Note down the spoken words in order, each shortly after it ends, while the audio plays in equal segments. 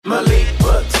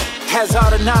Has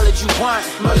all the knowledge you want.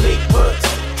 Malik Books.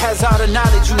 Has all the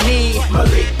knowledge you need.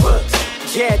 Malik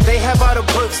Books. Yeah, they have all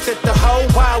the books that the whole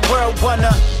wide world wanna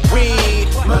read.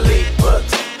 Malik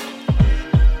Books.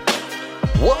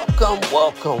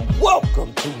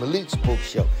 Welcome to Malik's Book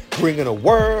Show, bringing the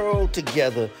world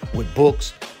together with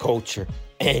books, culture,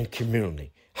 and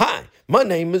community. Hi, my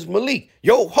name is Malik,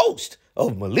 your host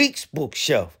of Malik's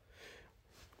Bookshelf.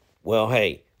 Well,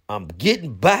 hey, I'm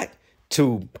getting back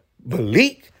to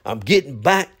Malik. I'm getting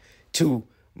back to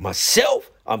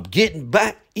myself. I'm getting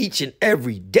back each and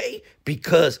every day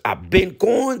because I've been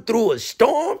going through a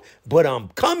storm, but I'm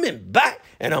coming back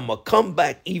and I'm going to come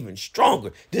back even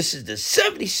stronger. This is the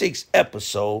 76th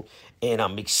episode, and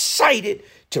I'm excited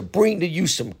to bring to you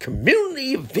some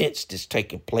community events that's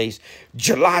taking place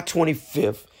July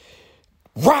 25th,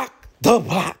 Rock the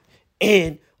Block,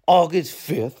 and August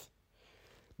 5th.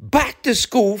 Back to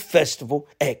School Festival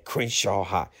at Crenshaw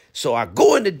High. So I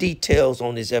go into details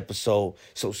on this episode,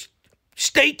 so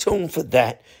stay tuned for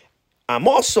that. I'm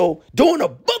also doing a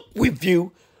book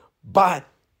review by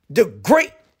the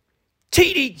great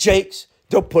T.D. Jakes,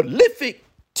 the prolific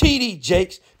T.D.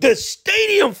 Jakes, the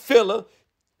stadium filler.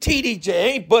 T.D. Jakes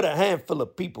ain't but a handful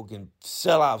of people can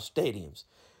sell out stadiums.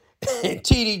 And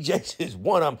T.D. Jakes is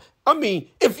one of them. I mean,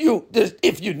 if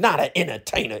you're not an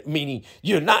entertainer, meaning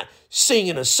you're not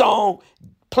singing a song,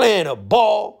 playing a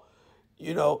ball,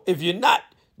 if you're not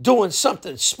doing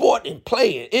something sport and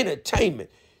play and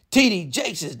entertainment, T.D.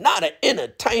 Jakes is not an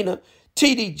entertainer.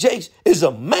 T.D. Jakes is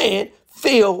a man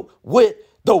filled with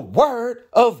the word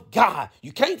of God.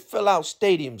 You can't fill out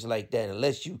stadiums like that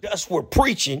unless you just were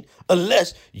preaching,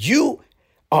 unless you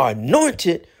are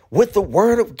anointed with the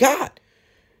word of God.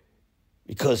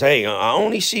 Because, hey, I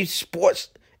only see sports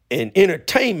and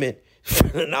entertainment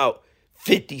filling out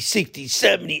 50, 60,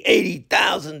 70,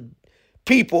 80,000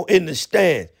 people in the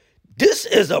stands. This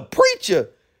is a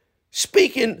preacher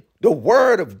speaking the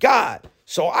word of God.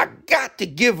 So I got to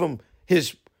give him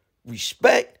his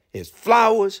respect, his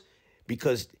flowers,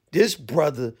 because this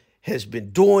brother has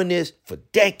been doing this for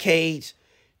decades,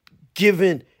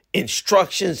 giving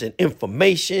instructions and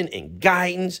information and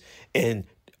guidance and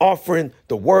offering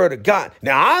the word of God.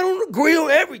 Now, I don't agree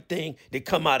with everything that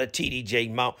come out of T.D.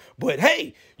 Jakes' mouth, but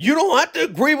hey, you don't have to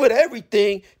agree with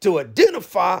everything to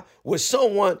identify with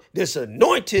someone that's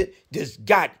anointed, that's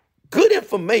got good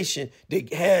information,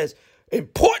 that has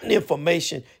important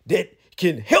information that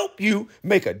can help you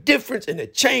make a difference and a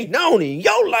change, not only in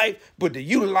your life, but to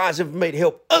utilize information to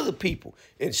help other people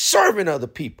and serving other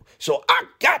people. So I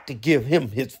got to give him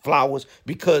his flowers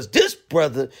because this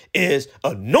brother is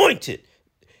anointed.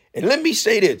 And let me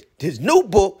say this, his new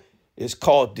book is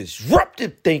called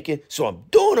Disruptive Thinking. So I'm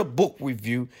doing a book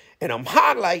review and I'm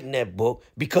highlighting that book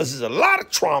because there's a lot of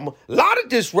trauma, a lot of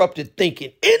disruptive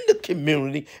thinking in the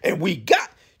community. And we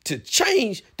got to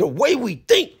change the way we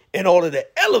think in order to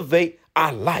elevate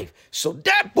our life. So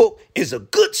that book is a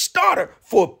good starter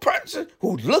for a person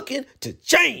who's looking to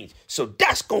change. So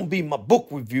that's going to be my book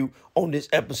review on this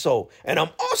episode. And I'm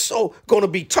also going to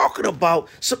be talking about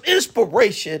some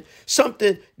inspiration,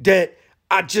 something that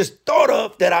I just thought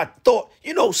of that I thought,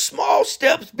 small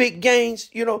steps, big gains,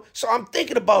 So I'm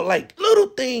thinking about like little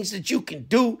things that you can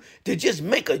do to just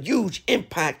make a huge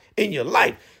impact in your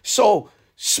life. So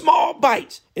small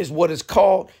bites is what it's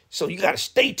called. So you got to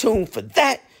stay tuned for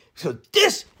that. So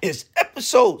this is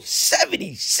episode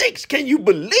 76. Can you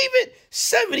believe it?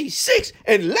 76.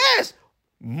 And last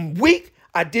week,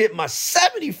 I did my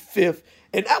 75th,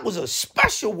 and that was a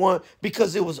special one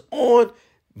because it was on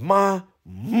my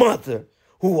mother,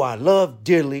 who I love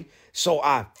dearly. So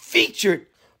I featured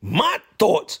my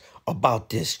thoughts about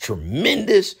this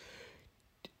tremendous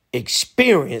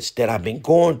experience that I've been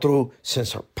going through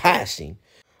since her passing.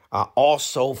 I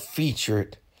also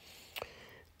featured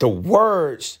the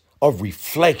words of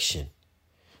reflection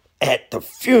at the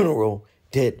funeral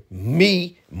that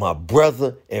me, my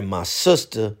brother, and my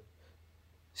sister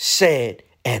said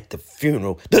at the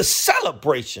funeral. The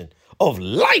celebration of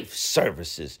life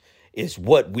services is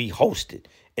what we hosted.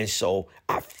 And so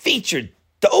I featured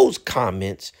those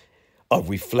comments of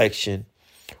reflection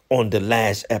on the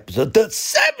last episode, the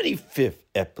 75th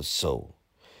episode.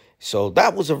 So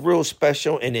that was a real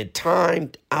special, and it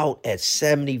timed out at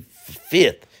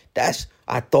 75th. That's,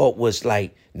 I thought, was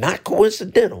like not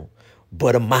coincidental,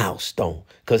 but a milestone.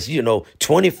 Because,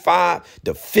 25,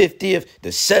 the 50th, the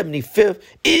 75th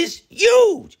is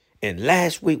huge. And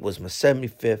last week was my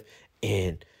 75th,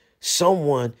 and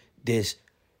someone that's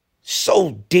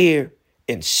so dear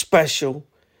and special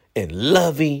and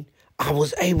loving, I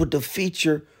was able to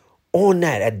feature on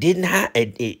that. I didn't have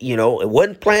it, it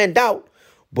wasn't planned out,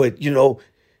 but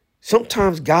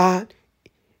sometimes God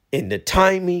And the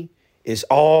timing is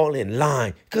all in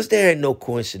line because there ain't no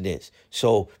coincidence.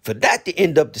 So for that to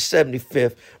end up the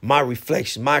 75th, my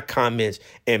reflections, my comments,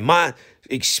 and my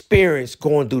experience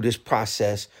going through this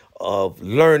process of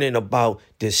learning about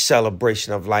this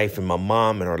celebration of life and my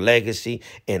mom and her legacy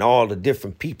and all the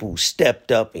different people who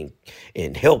stepped up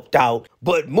and helped out.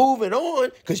 But moving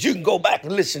on, because you can go back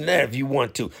and listen to that if you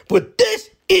want to. But this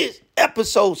is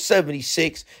episode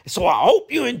 76. So I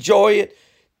hope you enjoy it.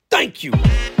 Thank you.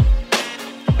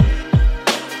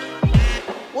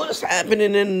 What's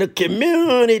happening in the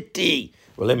community?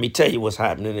 Well, let me tell you what's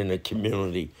happening in the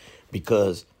community,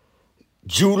 because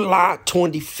July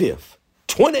 25th,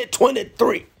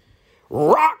 2023,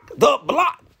 Rock the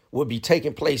Block will be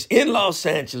taking place in Los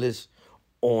Angeles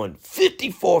on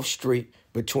 54th Street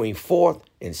between 4th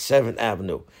and 7th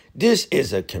Avenue. This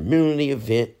is a community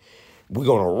event. We're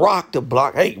going to rock the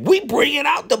block. Hey, we bringing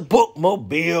out the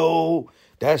bookmobile.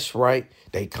 That's right.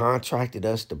 They contracted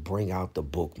us to bring out the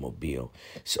bookmobile.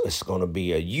 So it's going to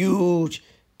be a huge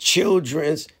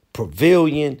children's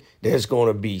pavilion. There's going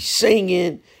to be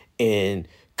singing and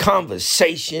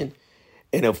conversation.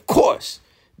 And of course,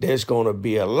 there's going to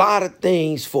be a lot of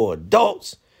things for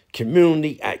adults,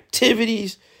 community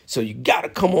activities. So you got to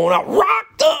come on out.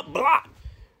 Rock the block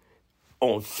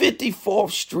on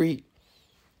 54th Street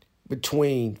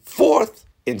between 4th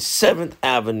and 7th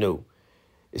Avenue.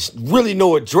 It's really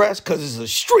no address because it's a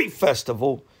street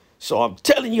festival. So I'm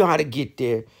telling you how to get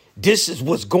there. This is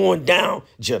what's going down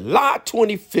July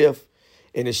 25th.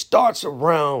 And it starts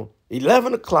around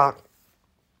 11 o'clock.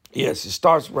 Yes, it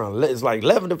starts around, it's like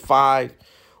 11 to 5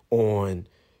 on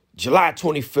July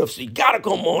 25th. So you got to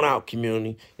come on out,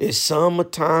 community. It's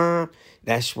summertime.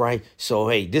 That's right. So,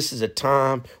 hey, this is a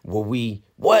time where we,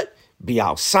 be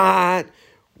outside.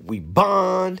 We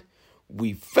bond.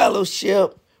 We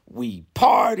fellowship. We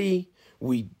party,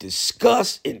 we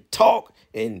discuss and talk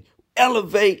and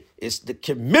elevate. It's the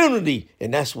community,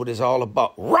 and that's what it's all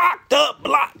about. Rock the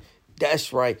block.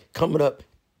 That's right. Coming up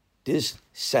this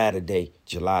Saturday,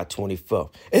 July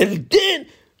 24th. And then,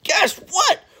 guess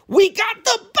what? We got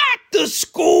the Back to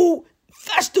School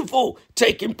Festival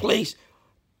taking place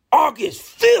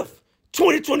August 5th,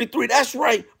 2023. That's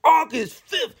right, August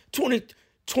 5th,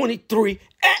 2023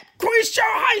 at Crenshaw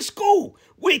High School.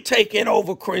 We taking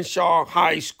over Crenshaw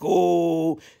High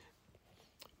School.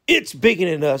 It's Bigger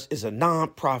Than Us is a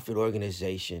nonprofit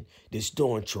organization that's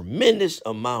doing tremendous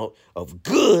amount of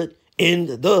good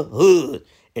in the hood.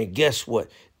 And guess what?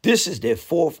 This is their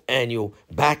 4th annual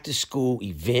back to school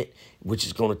event, which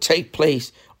is going to take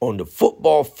place on the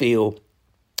football field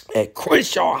at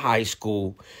Crenshaw High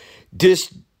School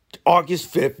this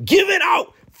August 5th, giving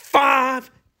out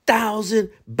 5,000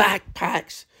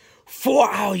 backpacks for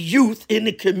our youth in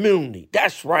the community.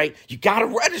 That's right. You got to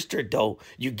register, though.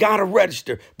 You got to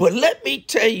register. But let me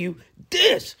tell you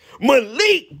this.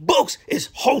 Malik Books is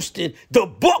hosting the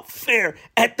book fair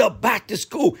at the back to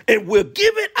school, and we're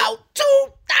giving out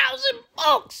 2,000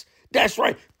 books. That's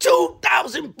right.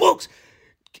 2,000 books.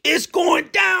 It's going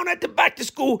down at the back to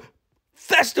school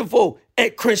festival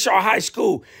at Crenshaw High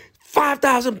School.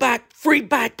 5,000 free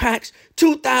backpacks,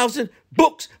 2,000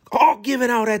 books, all given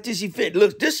out at this event.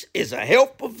 Look, this is a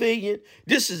health pavilion.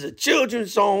 This is a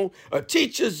children's zone, a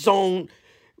teacher's zone.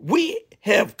 We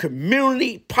have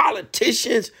community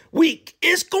politicians.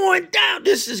 It's going down.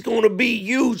 This is going to be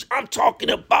huge. I'm talking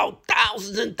about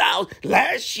thousands and thousands.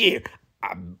 Last year,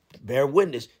 I bear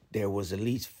witness, there was at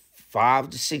least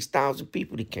 5,000 to 6,000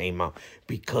 people that came out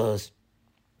because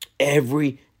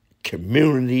every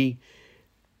community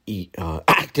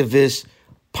activist,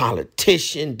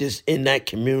 politician that's in that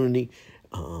community,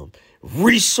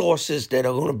 resources that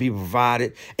are going to be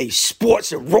provided, a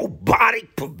sports and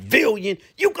robotic pavilion.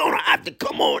 You're going to have to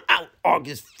come on out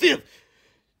August 5th.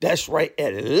 That's right,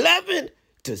 at 11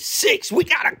 to 6. We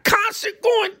got a concert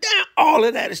going down. All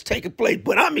of that is taking place,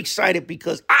 but I'm excited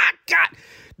because I'm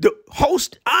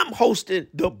hosting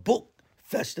the book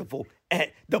festival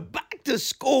at the Back to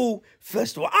School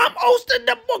Festival. I'm hosting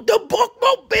the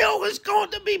bookmobile is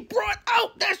going to be brought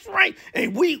out. That's right.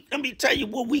 And let me tell you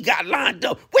what we got lined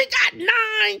up. We got 9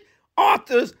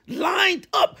 authors lined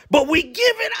up, but we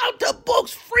giving out the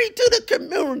books free to the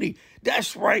community.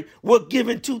 That's right. We're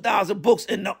giving 2,000 books,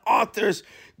 and the authors,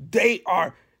 they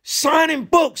are signing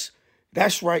books.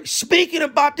 That's right. Speaking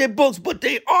about their books, but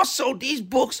these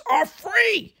books are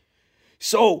free.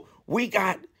 So we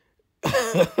got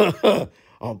a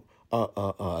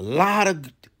lot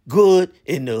of good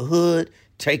in the hood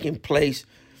taking place.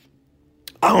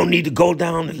 I don't need to go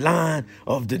down the line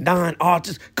of the 9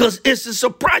 authors because it's a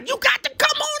surprise. You got to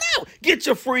come on out. Get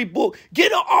your free book.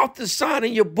 Get an author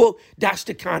signing your book. That's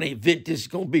the kind of event this is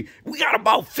going to be. We got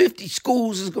about 50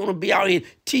 schools that's going to be out here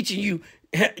teaching you,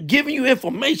 giving you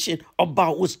information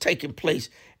about what's taking place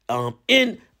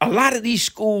in a lot of these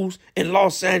schools in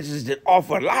Los Angeles that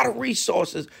offer a lot of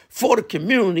resources for the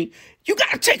community. You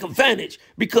got to take advantage,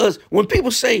 because when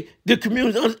people say the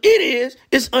community,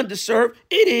 it's underserved,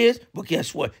 it is, but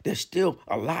guess what? There's still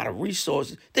a lot of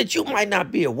resources that you might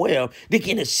not be aware of that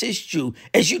can assist you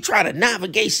as you try to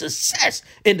navigate success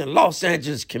in the Los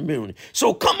Angeles community.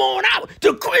 So come on out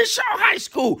to Crenshaw High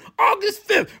School, August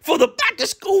 5th, for the Back to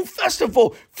School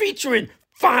Festival featuring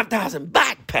 5,000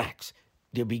 backpacks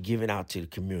they'll be giving out to the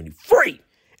community free,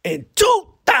 and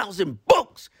 2,000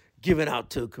 books given out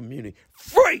to the community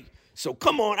free. So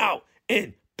come on out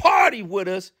and party with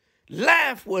us,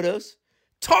 laugh with us,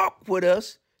 talk with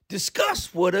us,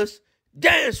 discuss with us,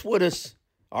 dance with us.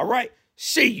 All right?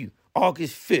 See you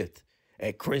August 5th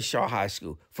at Crenshaw High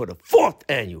School for the 4th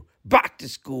annual Back to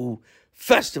School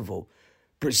Festival,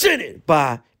 presented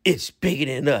by It's Bigger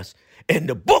Than Us, and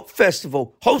the book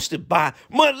festival hosted by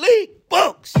Malik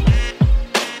Books.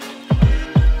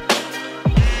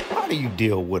 How do you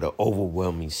deal with an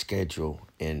overwhelming schedule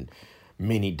and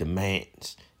many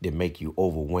demands that make you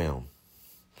overwhelmed?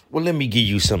 Well, let me give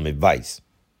you some advice.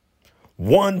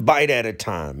 One bite at a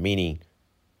time, meaning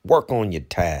work on your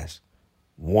task,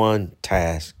 one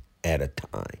task at a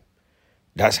time.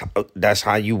 That's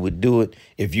how you would do it.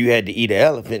 If you had to eat an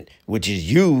elephant, which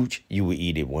is huge, you would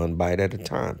eat it one bite at a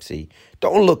time. See,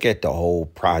 don't look at the whole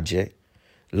project.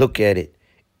 Look at it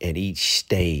at each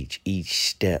stage, each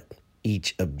step,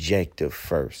 each objective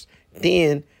first.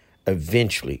 Then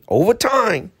eventually, over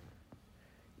time,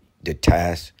 the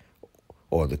task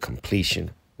or the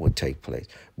completion will take place.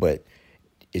 But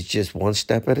it's just one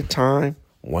step at a time,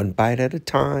 one bite at a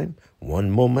time,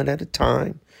 one moment at a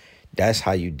time. That's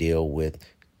how you deal with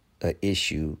an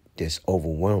issue that's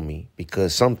overwhelming,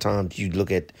 because sometimes you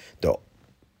look at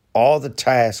all the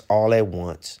tasks all at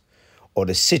once, or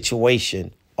the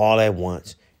situation all at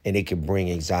once, and it can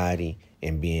bring anxiety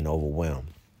and being overwhelmed.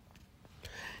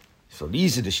 So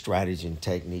these are the strategies and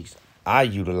techniques I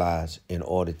utilize in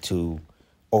order to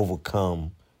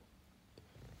overcome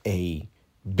a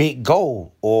big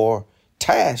goal or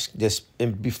task that's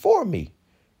before me,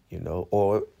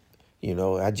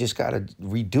 I just got to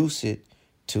reduce it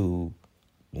to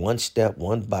one step,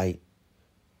 one bite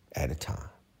at a time.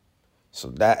 So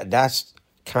that's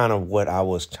kind of what I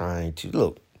was trying to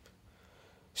look.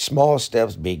 Small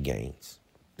steps, big gains.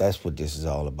 That's what this is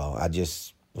all about. I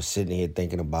just was sitting here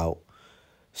thinking about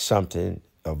something,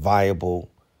 a viable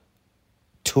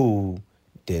tool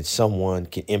that someone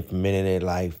can implement in their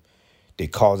life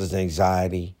that causes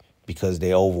anxiety because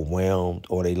they're overwhelmed,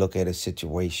 or they look at a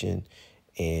situation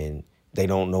and they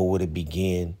don't know where to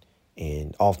begin.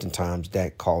 And oftentimes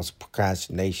that causes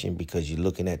procrastination because you're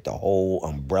looking at the whole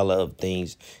umbrella of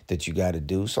things that you got to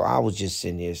do. So I was just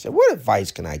sitting here and said, what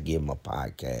advice can I give my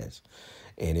podcast?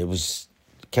 And it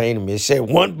came to me. It said,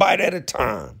 one bite at a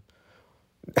time.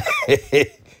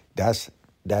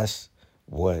 That's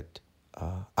what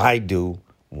I do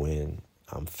when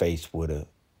I'm faced with a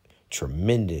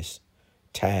tremendous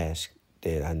task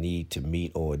that I need to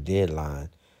meet, or a deadline.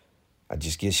 I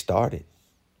just get started.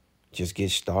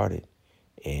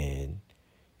 And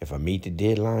if I meet the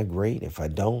deadline, great. If I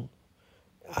don't,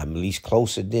 I'm at least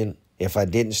closer than if I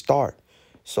didn't start.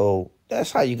 So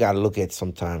that's how you got to look at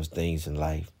sometimes things in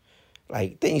life.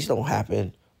 Like, things don't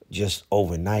happen just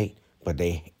overnight, but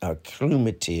they are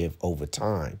cumulative over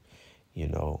time.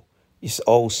 It's an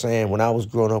old saying when I was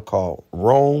growing up called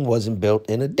Rome wasn't built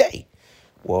in a day.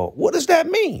 Well, what does that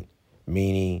mean?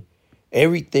 Meaning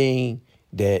everything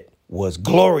that was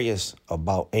glorious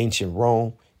about ancient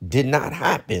Rome did not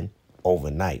happen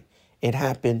overnight. It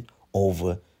happened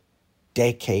over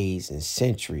decades and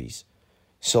centuries.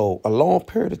 So a long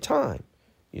period of time,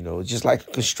 just like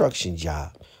a construction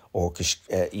job, or,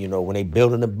 when they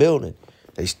building a building,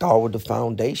 they start with the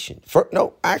foundation.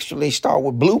 They start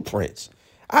with blueprints.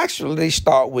 Actually, they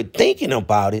start with thinking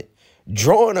about it,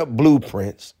 drawing up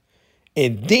blueprints,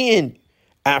 and then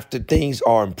after things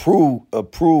are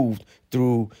approved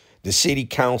through the city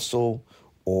council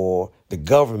or the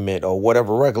government or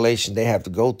whatever regulation they have to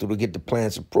go through to get the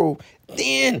plans approved,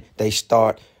 then they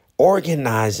start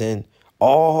organizing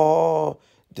all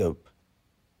the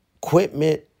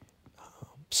equipment,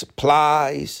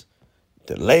 supplies,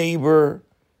 the labor,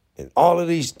 and all of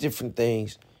these different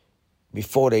things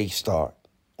before they start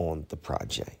on the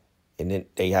project. And then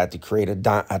they have to create a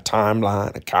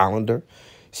timeline, a calendar.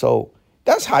 So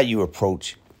that's how you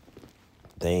approach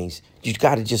things. You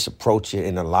got to just approach it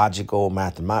in a logical,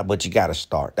 mathematical, but you got to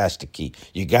start. That's the key.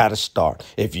 You got to start.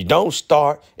 If you don't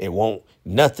start,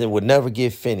 nothing would never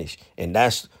get finished. And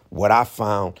that's what I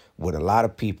found with a lot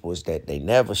of people is that they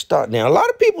never start. Now, a lot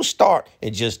of people start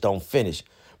and just don't finish,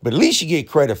 but at least you get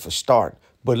credit for starting,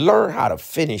 but learn how to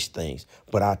finish things.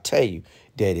 But I'll tell you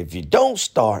that if you don't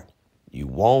start, you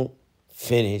won't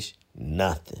finish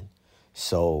nothing.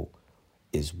 So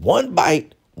it's one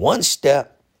bite, one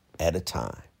step at a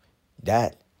time.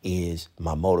 That is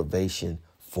my motivation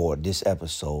for this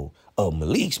episode of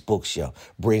Malik's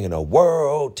Bookshelf, bringing a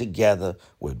world together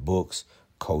with books,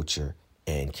 culture,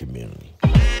 and community.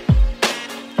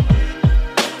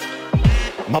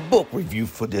 My book review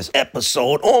for this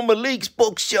episode on Malik's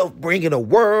Bookshelf, bringing a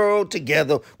world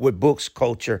together with books,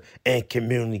 culture, and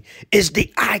community, is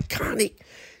the iconic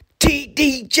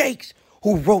T.D. Jakes,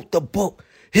 who wrote the book,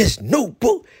 his new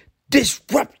book,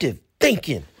 Disruptive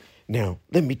Thinking. Now,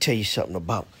 let me tell you something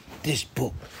about this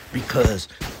book, because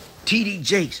T.D.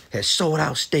 Jakes has sold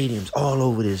out stadiums all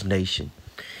over this nation.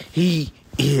 He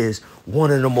is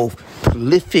one of the most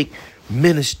prolific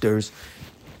ministers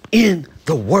in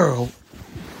the world,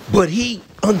 but he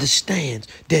understands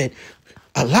that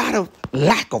a lot of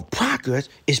lack of progress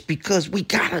is because we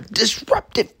got a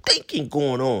disruptive thinking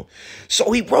going on.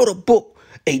 So he wrote a book,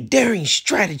 A Daring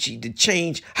Strategy to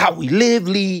Change How We Live,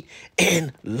 Lead,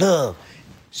 and Love.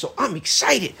 So I'm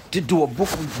excited to do a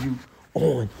book review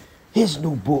on his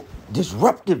new book,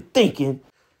 Disruptive Thinking,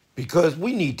 because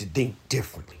we need to think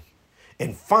differently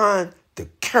and find the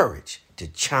courage to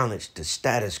challenge the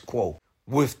status quo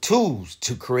with tools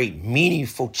to create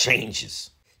meaningful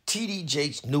changes. T.D.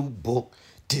 Jakes' new book,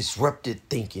 Disruptive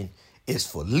Thinking, is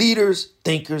for leaders,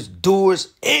 thinkers,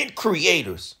 doers, and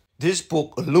creators. This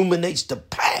book illuminates the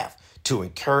path to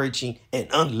encouraging and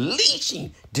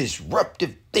unleashing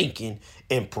disruptive thinking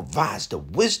and provides the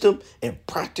wisdom and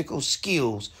practical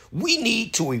skills we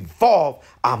need to evolve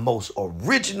our most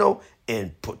original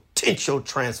and potential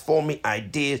transforming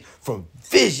ideas from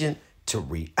vision to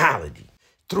reality.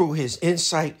 Through his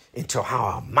insight into how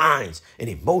our minds and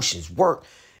emotions work,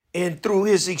 and through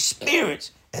his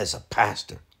experience as a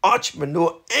pastor,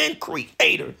 entrepreneur, and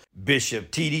creator,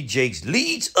 Bishop T.D. Jakes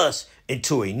leads us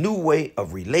into a new way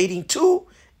of relating to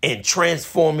and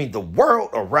transforming the world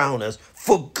around us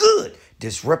for good.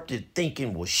 Disruptive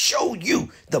thinking will show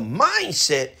you the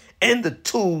mindset and the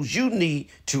tools you need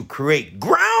to create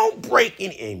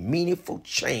groundbreaking and meaningful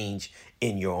change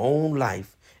in your own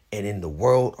life and in the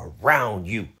world around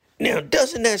you. Now,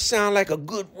 doesn't that sound like a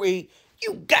good read?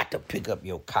 You got to pick up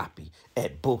your copy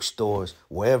at bookstores,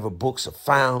 wherever books are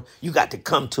found. You got to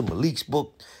come to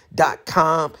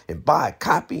maliksbook.com and buy a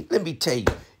copy. Let me tell you,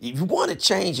 if you want to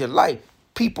change your life,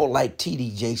 people like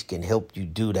T.D. Jakes can help you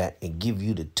do that and give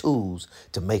you the tools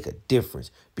to make a difference,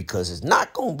 because it's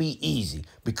not going to be easy,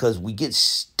 because we get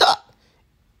stuck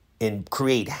and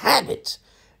create habits.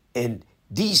 And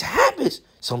these habits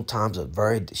sometimes are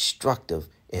very destructive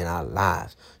in our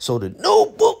lives. So the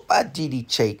new book by T.D.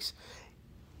 Jakes,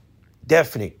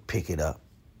 definitely pick it up.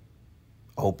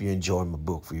 I hope you enjoy my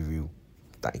book review.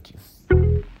 Thank you.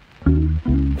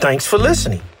 Thanks for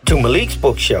listening to Malik's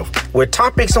Bookshelf, where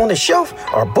topics on the shelf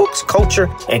are books, culture,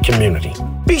 and community.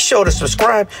 Be sure to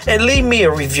subscribe and leave me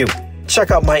a review.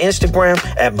 Check out my Instagram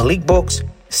at Malik Books.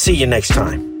 See you next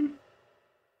time.